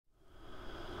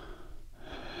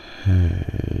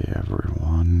Hey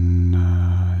everyone,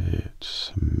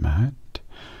 it's Matt,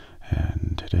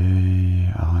 and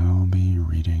today I'll be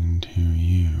reading to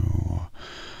you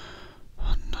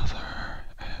another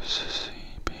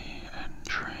SCP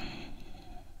entry.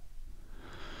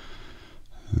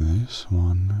 This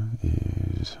one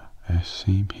is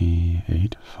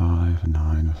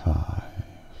SCP-8595,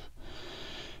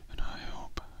 and I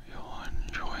hope you'll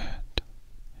enjoy it.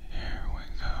 Here we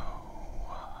go.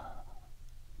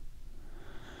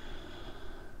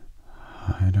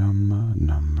 Item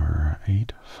number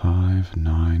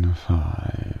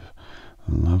 8595,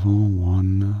 Level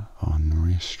 1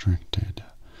 Unrestricted,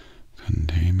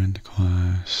 Containment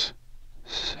Class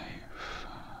Safe.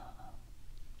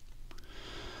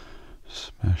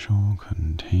 Special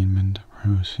Containment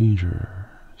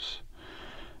Procedures.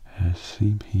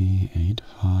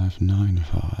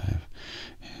 SCP-8595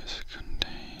 is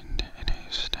contained in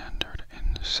a standard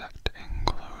insect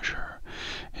enclosure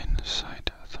in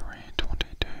Site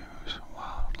 322's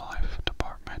Wildlife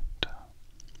Department.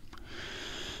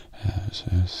 As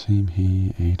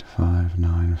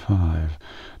SCP-8595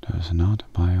 does not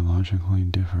biologically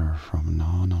differ from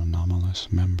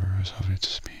non-anomalous members of its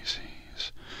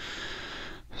species,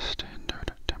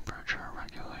 standard temperature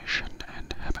regulation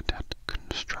and habitat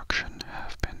construction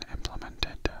have been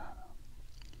implemented.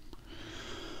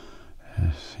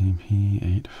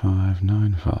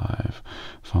 SCP-8595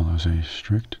 follows a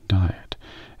strict diet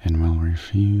and will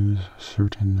refuse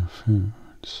certain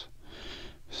foods.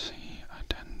 See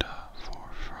addenda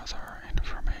for further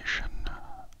information.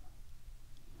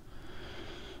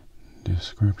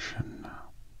 Description: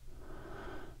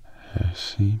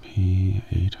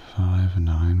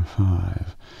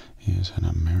 SCP-8595 is an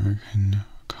American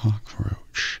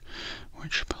cockroach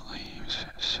which believes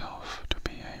itself to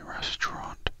be a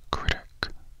restaurant critic.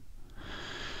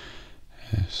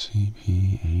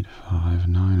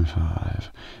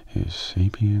 SCP-8595 is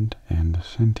sapient and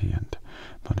sentient,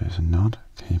 but is not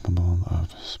capable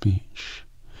of speech.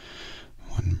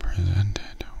 When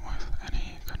presented with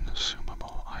any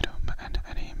consumable item and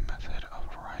any method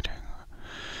of writing,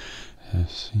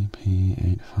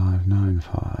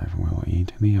 SCP-8595 will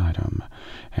eat the item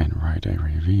and write a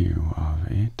review of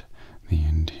it, the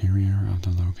interior of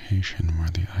the location where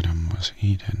the item was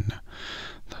eaten,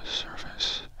 the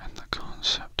service, and the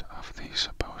concept of the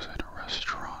supposed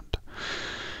restaurant,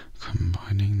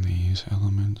 combining these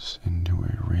elements into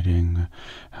a rating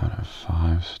out of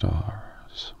 5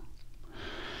 stars.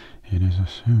 It is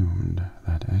assumed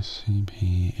that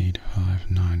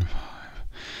SCP-8595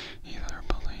 either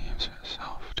believes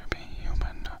itself to be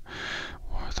human,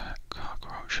 or that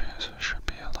cockroaches should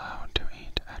be allowed to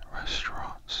eat at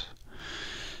restaurants,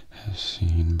 as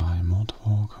seen by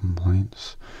multiple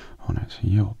complaints on its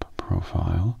Yelp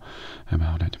profile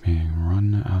about it being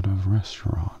run out of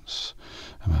restaurants,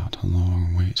 about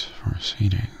long waits for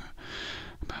seating,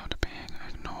 about being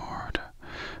ignored,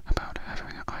 about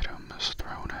having items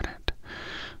thrown at it,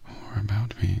 or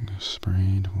about being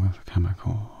sprayed with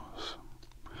chemicals.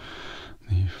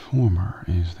 The former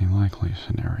is the likely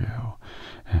scenario,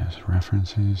 as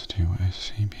references to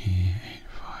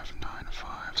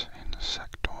SCP-8595's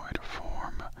insectoid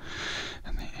form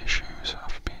and the issues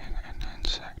of being an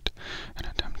insect and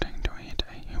attempting to eat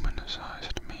a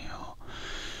human-sized meal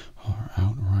are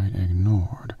outright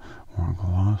ignored or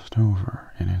glossed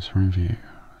over in its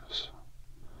reviews.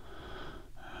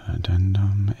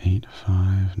 Addendum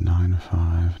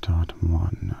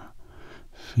 8595.1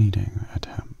 Feeding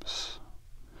Attempts.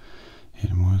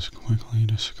 It was quickly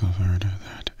discovered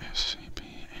that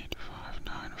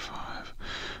SCP-8595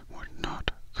 would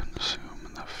not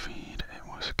consume the feed it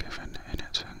was given in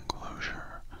its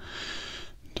enclosure,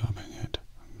 dubbing it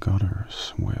gutter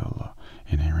swill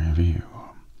in a review.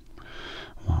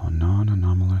 While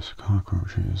non-anomalous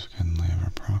cockroaches can live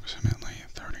approximately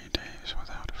 30 days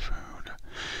without food,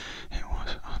 it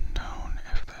was unknown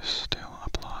if this still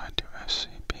applied to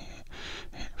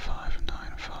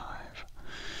SCP-8595.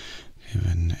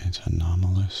 Given its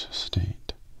anomalous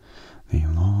state, the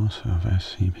loss of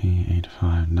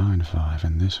SCP-8595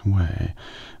 in this way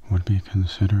would be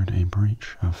considered a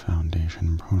breach of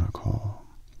Foundation protocol.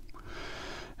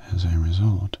 As a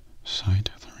result, Site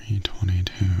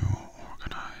 322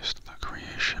 organized the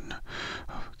creation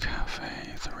of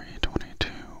Cafe 322,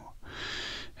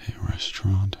 a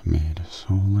restaurant made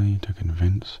solely to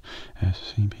convince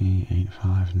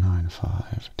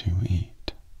SCP-8595 to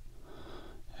eat.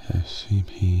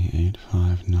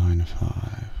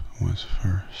 SCP-8595 was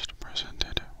first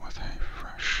presented with a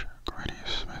fresh Granny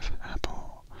Smith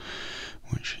apple,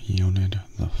 which yielded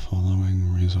the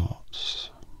following results.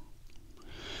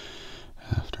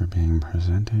 After after being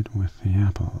presented with the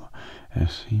apple,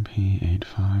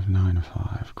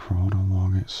 SCP-8595 crawled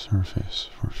along its surface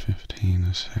for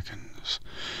 15 seconds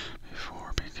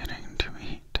before beginning to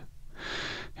eat.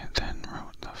 It then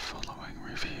wrote the following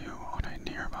review on a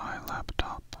nearby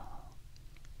laptop.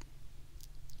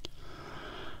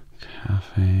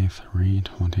 Cafe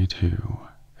 322,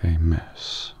 a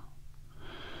mess.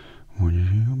 Would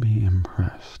you be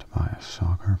impressed by a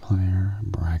soccer player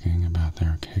bragging about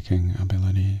their kicking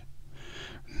ability?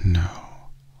 No,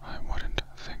 I wouldn't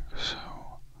think so.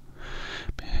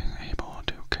 Being able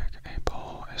to kick a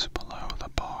ball is below the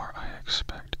bar I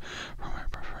expect from a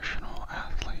professional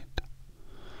athlete.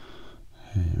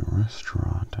 A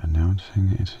restaurant announcing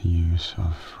its use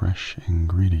of fresh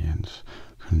ingredients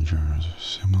conjures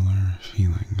similar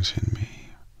feelings in me.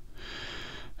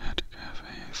 At Cafe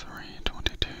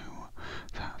 322,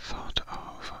 that thought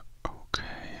of,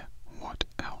 okay, what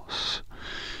else,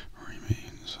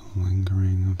 remains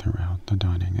lingering throughout the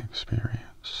dining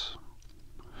experience.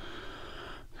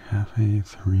 Cafe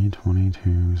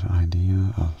 322's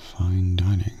idea of fine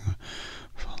dining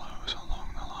follows along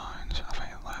the lines of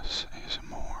a less is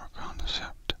more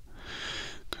concept.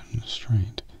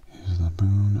 Constraint is the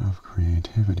boon of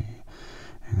creativity,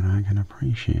 and I can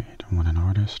appreciate when an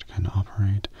artist can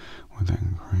operate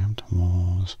within cramped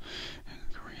walls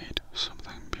and create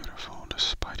something beautiful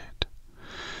despite it.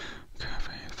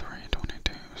 Cafe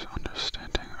 322's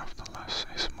understanding of the less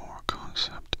is more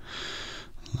concept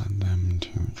led them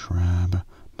to drab,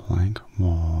 blank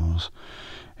walls,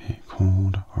 a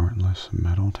cold, artless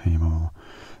metal table,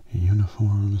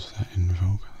 uniforms that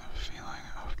invoke the feeling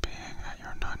of being at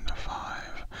your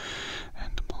 9-to-5,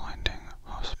 and blinding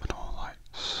hospital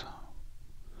lights.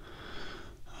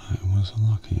 I was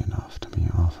lucky enough to be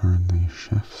offered the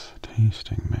chef's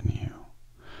tasting menu.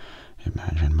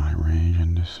 Imagine my rage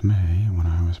and dismay when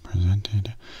I was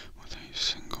presented with a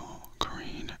single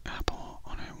green apple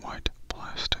on a white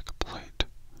plastic plate.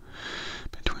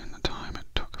 Between the time it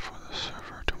took for the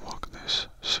server to walk this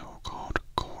so-called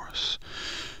course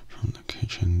from the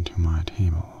kitchen to my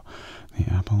table,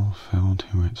 the apple fell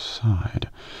to its side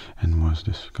and was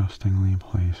disgustingly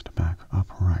placed back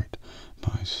upright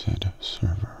by said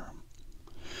server.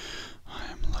 I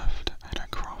am left at a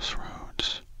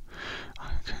crossroads.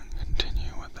 I can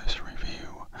continue with this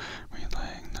review,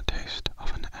 relaying the taste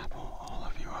of an apple all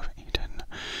of you have eaten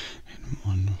in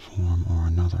one form or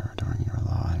another during your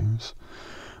lives,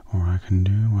 or I can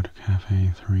do what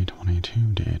Cafe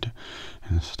 322 did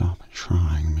and stop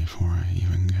trying before I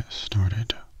even get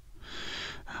started.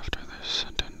 After this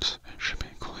sentence, it should be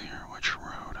clear which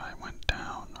road I went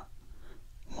down.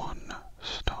 1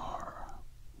 star.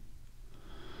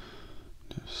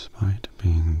 Despite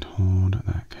being told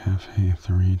that Cafe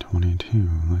 322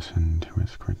 listened to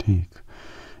its critique,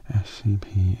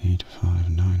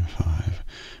 SCP-8595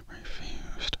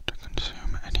 refused to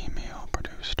consume any meal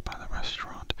produced by the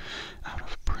restaurant out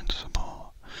of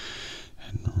principle,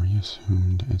 and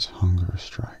reassumed its hunger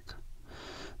strike.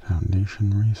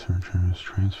 Foundation researchers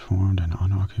transformed an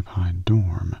unoccupied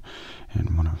dorm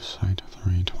in one of Site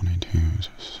 322's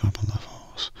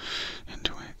sublevels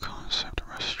into a concept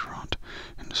restaurant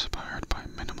inspired by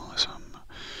minimalism,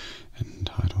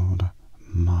 entitled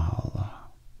Mal.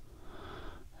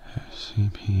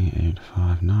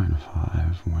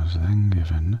 SCP-8595 was then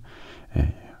given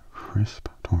a crisp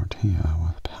tortilla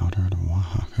with powdered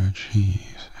Oaxaca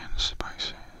cheese and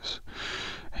spices,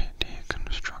 a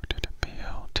deconstructed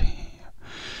BLT,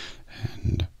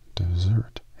 and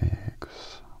dessert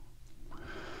eggs.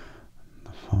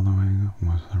 The following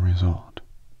was the result.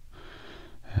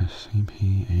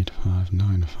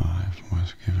 SCP-8595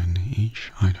 was given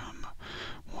each item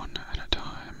one at a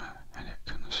time, and it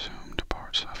consumed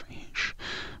parts of each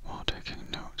while taking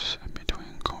notes in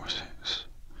between courses.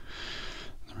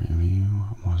 The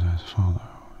review was as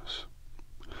follows.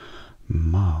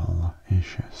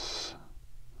 Mal-icious.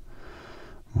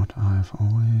 What I've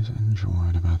always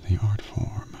enjoyed about the art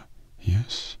form,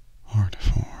 yes, art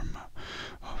form,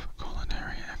 of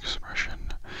culinary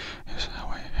expression is how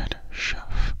a head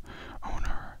chef,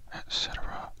 owner,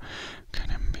 etc. can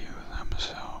imbue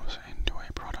themselves into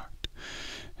a product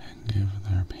and give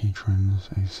their patrons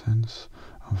a sense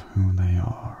of who they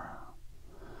are.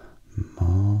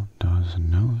 Mal does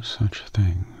no such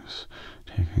things,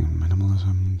 taking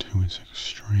minimalism to its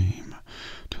extreme,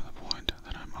 to the point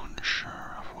that I'm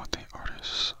unsure of what the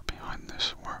artists behind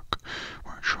this work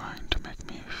were trying to make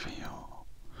me feel.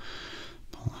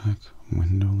 Black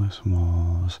windowless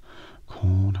walls,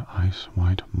 cold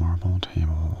ice-white marble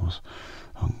tables,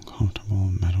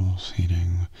 uncomfortable metal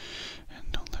seating,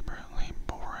 and deliberately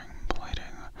boring plating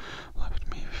left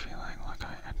me feeling like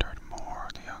I entered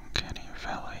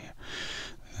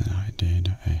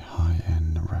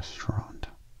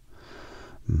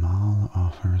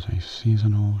was a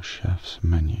seasonal chef's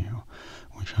menu,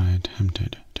 which I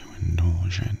attempted to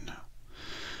indulge in.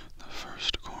 The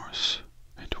first course,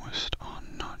 a twist on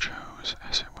nachos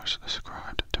as it was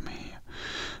described to me,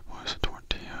 was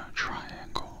tortilla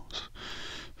triangles,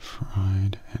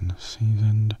 fried and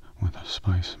seasoned with a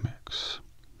spice mix.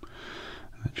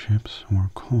 The chips were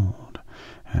cold,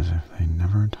 as if they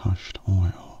never touched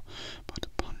oil, but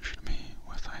punched me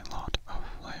with a lot of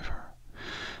flavor.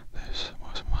 This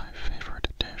was my favorite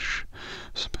dish,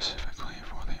 specifically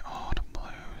for the odd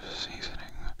blue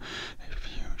seasoning a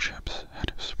few chips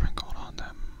had sprinkled on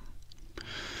them.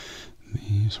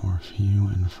 These were few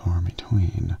and far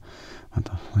between, but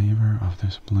the flavor of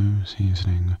this blue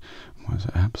seasoning was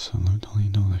absolutely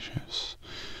delicious.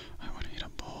 I would eat a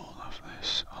bowl of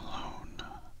this alone.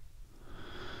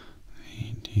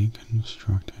 The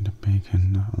deconstructed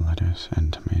bacon, lettuce,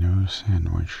 and tomato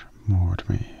sandwich bored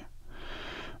me.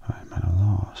 I'm at a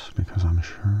loss because I'm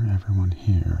sure everyone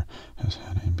here has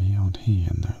had a BLT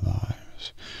in their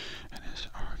lives, and is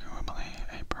arguably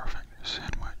a perfect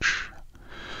sandwich.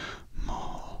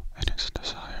 Maul, in its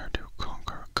desire to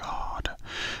conquer God,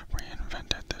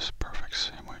 reinvented this perfect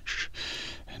sandwich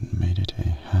and made it a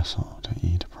hassle to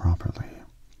eat properly.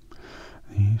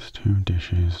 These two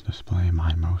dishes display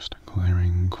my most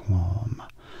glaring qualm.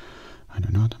 I do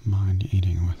not mind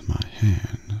eating with my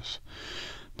hands,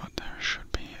 but there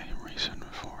should be a reason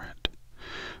for it.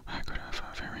 I could have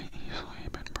very easily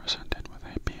been presented with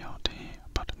a BLT,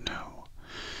 but no,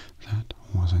 that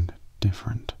wasn't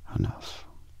different enough.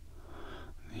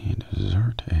 The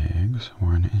dessert eggs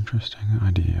were an interesting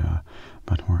idea,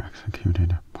 but were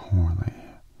executed poorly.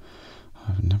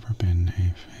 I've never been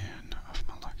a fan of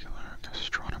molecular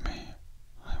gastronomy.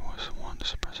 I was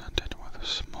once presented with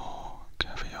small,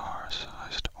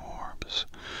 caviar-sized orbs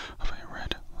of a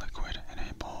red liquid in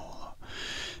a bowl,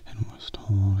 and was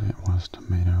told it was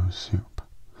tomato soup.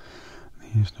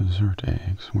 These dessert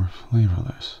eggs were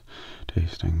flavorless,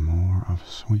 tasting more of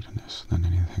sweetness than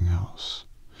anything else.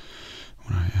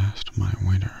 When I asked my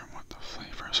waiter what the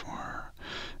flavors were,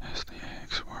 as the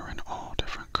eggs were in all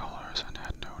different colors and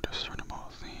had no discernible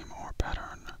theme or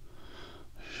pattern,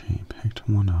 she picked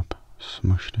one up,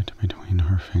 smushed it between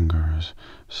her fingers,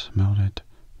 smelled it,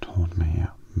 told me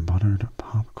buttered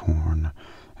popcorn,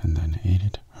 and then ate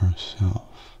it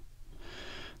herself.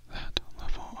 That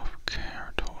level of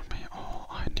care told me all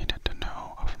I needed to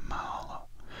know of Mal.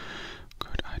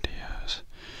 Good ideas,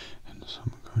 and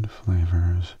some good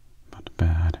flavors, but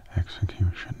bad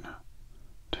execution.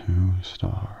 2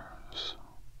 stars.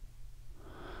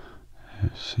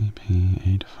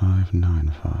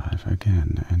 SCP-8595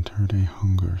 again entered a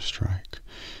hunger strike,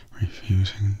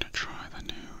 refusing to try the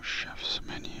new chef's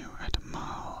menu at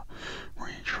Mal,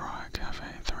 retry Cafe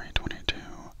 322,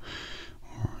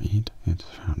 or eat its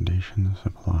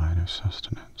Foundation-supplied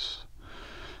sustenance.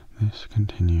 This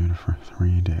continued for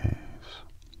 3 days.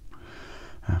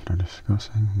 After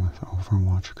discussing with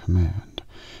Overwatch Command,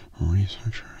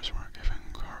 researchers were given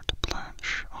carte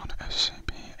blanche on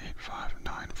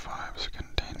SCP-8595's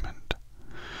containment.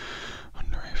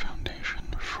 Under a Foundation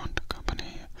front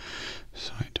company,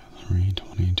 Site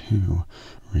 322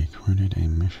 recruited a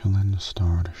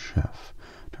Michelin-starred chef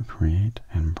to create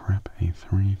and prep a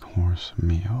 3-course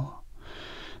meal.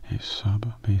 A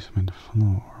sub-basement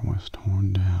floor was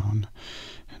torn down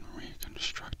and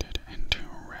reconstructed into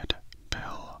Red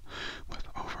Pill, with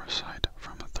oversight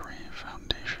from 3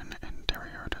 Foundation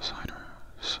interior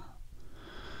designers.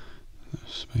 The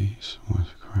space was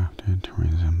crafted to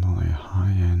resemble a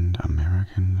high-end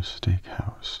American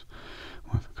steakhouse,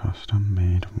 with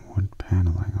custom-made wood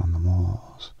paneling on the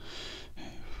walls,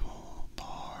 a full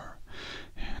bar,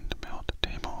 hand-built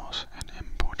tables, and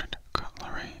imported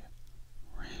cutlery.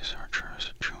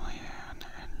 Researchers Julianne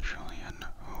and Julian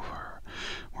Hoover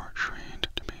were trained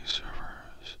to be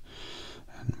servers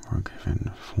and were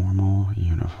given formal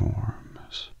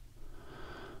uniforms.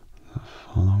 The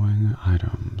following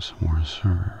items were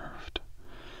served: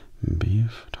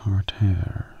 beef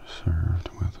tartare served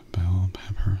with bell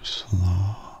pepper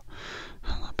slaw,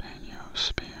 jalapeno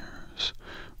spears,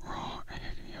 raw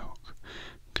egg yolk,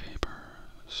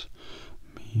 capers,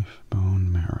 beef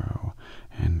bone marrow,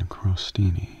 and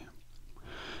crostini.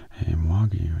 A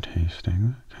wagyu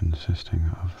tasting consisting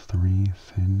of 3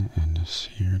 thin and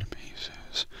seared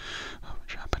pieces of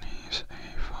Japanese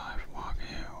A5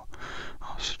 wagyu,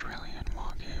 Australian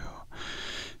wagyu,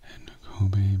 and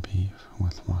Kobe beef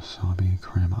with wasabi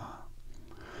crema.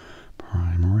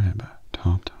 Prime rib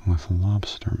topped with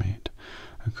lobster meat,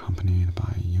 accompanied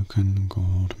by Yukon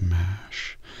Gold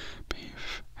mash,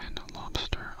 beef and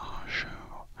lobster au jus,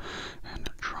 and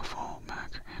truffle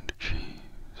mac and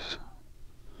cheese.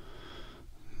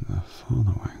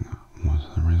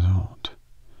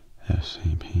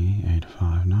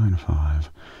 8595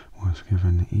 was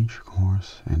given each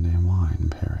course and a wine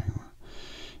pairing.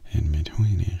 In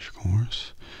between each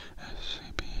course,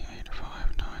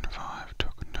 SCP-8595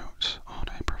 took notes on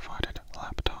a provided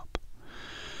laptop.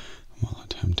 While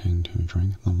attempting to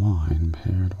drink the wine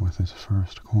paired with his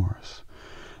first course,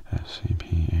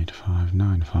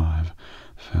 SCP-8595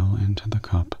 fell into the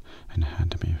cup and had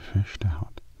to be fished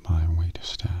out by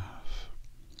waitstaff.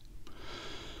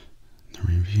 The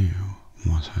review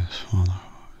was as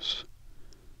follows.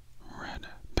 Red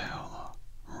bell,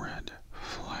 red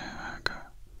flag.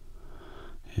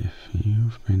 If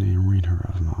you've been a reader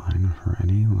of mine for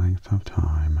any length of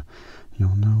time,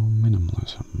 you'll know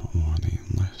minimalism, or the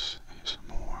less is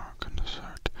more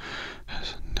concert,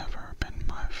 has never been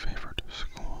my favorite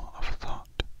school of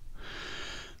thought.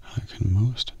 I can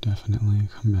most definitely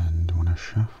commend when a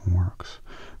chef works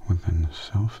within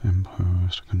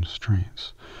self-imposed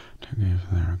constraints to give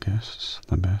their guests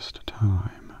the best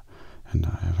time, and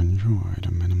I have enjoyed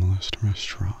minimalist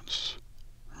restaurants.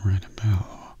 Red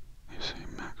Bell is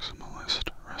a maximalist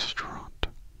restaurant.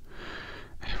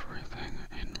 Everything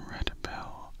in Red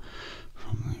Bell,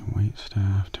 from the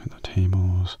waitstaff to the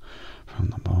tables, from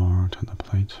the bar to the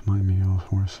plates my meals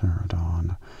were served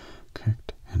on,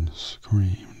 kicked and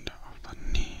screamed of the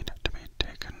need to be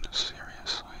taken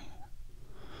seriously.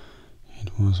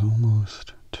 It was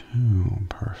almost too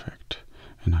perfect,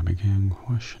 and I began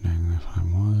questioning if I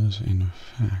was, in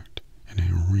fact, in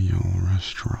a real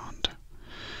restaurant.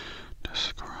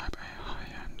 Describe a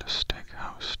high-end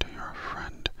steakhouse to your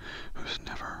friend who's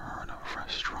never heard of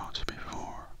restaurants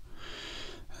before,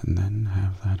 and then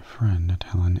have that friend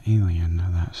tell an alien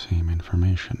that same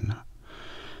information.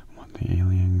 What the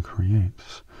alien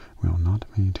creates will not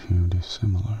be too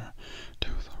dissimilar to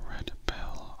the Red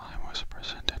Bell I was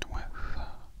presented with.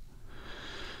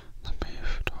 The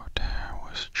beef tortilla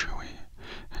was chewy,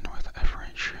 and with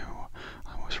every chew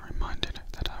I was reminded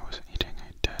that I was eating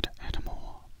a dead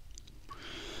animal.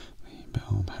 The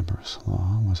bell pepper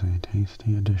slaw was a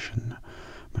tasty addition,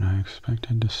 but I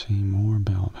expected to see more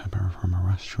bell pepper from a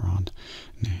restaurant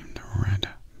named Red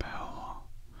Bell.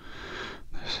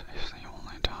 This is the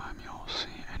only time you'll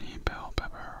see any bell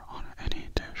pepper on any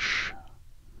dish.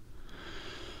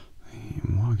 The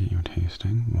Wagyu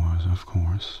tasting was, of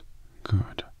course,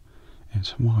 good.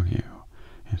 It's Wagyu.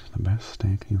 It's the best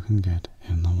steak you can get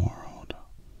in the world.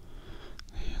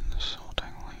 The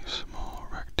insultingly small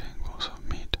rectangles of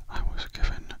meat I was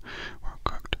given were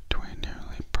cooked to a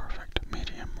nearly perfect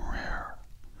medium rare.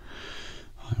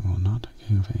 I will not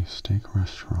give a steak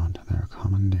restaurant their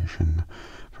commendation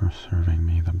for serving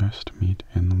me the best meat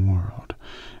in the world,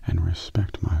 and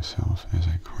respect myself as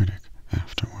a critic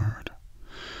afterward.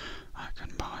 I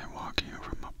can buy Wagyu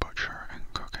from a butcher and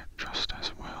cook it just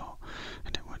as well,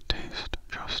 and it would taste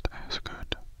just as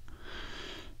good.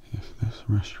 If this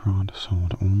restaurant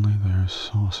sold only their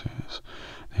sauces,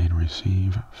 they'd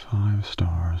receive 5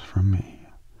 stars from me.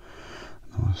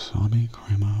 The wasabi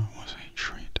crema was a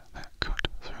treat that cut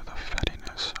through the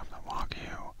fattiness of the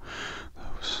Wagyu,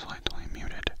 though slightly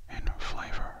muted in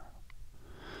flavor.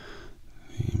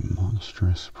 The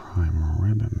monstrous prime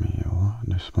rib meal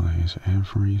displays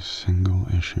every single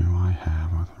issue I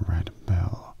have with Red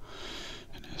Bell,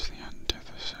 and is the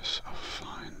antithesis of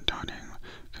fine dining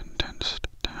condensed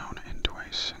down into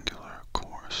a singular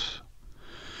course.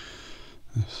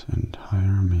 This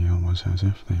entire meal was as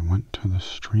if they went to the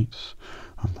streets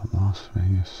of the Las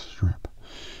Vegas Strip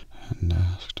and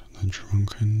asked the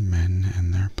drunken men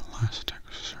and their plastic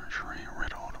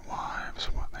surgery-riddled wives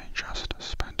what they just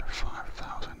spent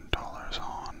 $5,000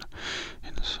 on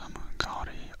in some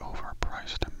gaudy,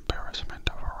 overpriced embarrassment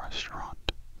of a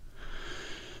restaurant.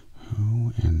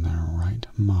 Who in their right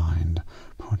mind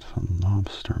puts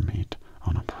lobster meat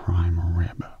on a prime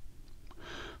rib?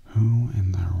 Who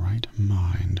in their right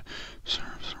mind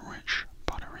serves rich,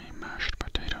 buttery mashed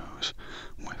potatoes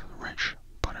with rich,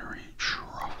 buttery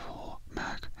truffle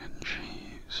mac and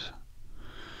cheese?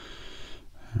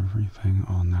 Everything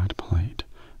on that plate,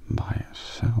 by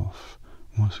itself,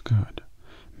 was good,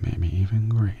 maybe even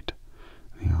great.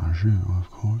 The au jus,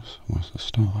 of course, was the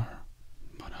star.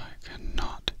 But I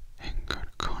cannot, in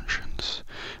good conscience,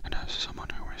 and as someone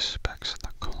who respects the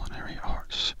culinary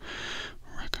arts,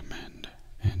 recommend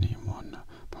anyone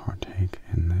partake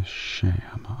in this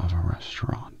sham of a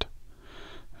restaurant.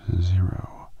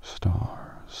 0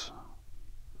 stars.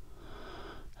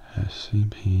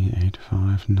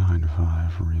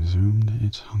 SCP-8595 resumed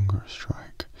its hunger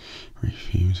strike,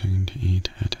 refusing to eat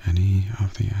at any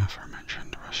of the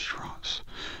aforementioned restaurants,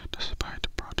 despite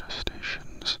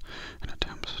protestations and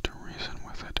attempts to reason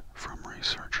with it from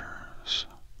researchers.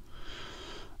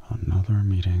 Another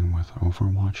meeting with with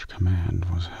Overwatch Command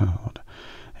was held,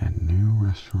 and new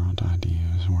restaurant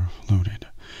ideas were floated,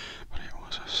 but it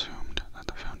was assumed that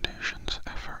the Foundation's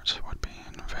efforts would be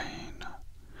in vain.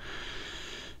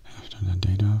 After the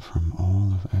data from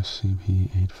all of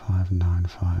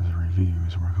SCP-8595's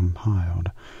reviews were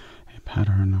compiled, a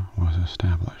pattern was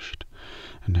established,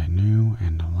 and a new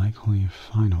and likely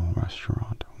final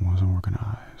restaurant was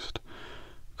organized.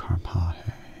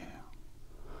 Carpahe.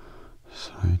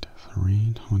 Site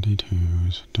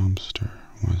 322's dumpster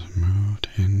was moved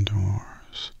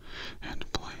indoors and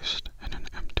placed in an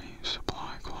empty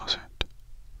supply closet.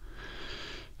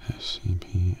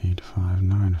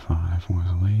 SCP-8595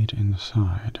 was laid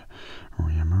inside,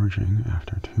 re-emerging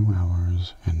after 2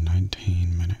 hours and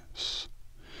 19 minutes.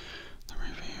 The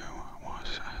review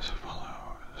was as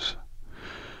follows.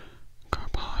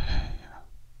 Carpahe.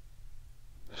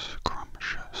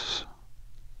 Scrumptious.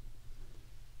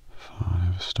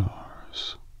 5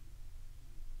 stars.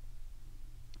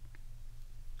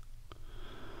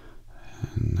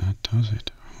 And that does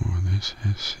it for this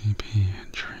SCP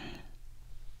entry.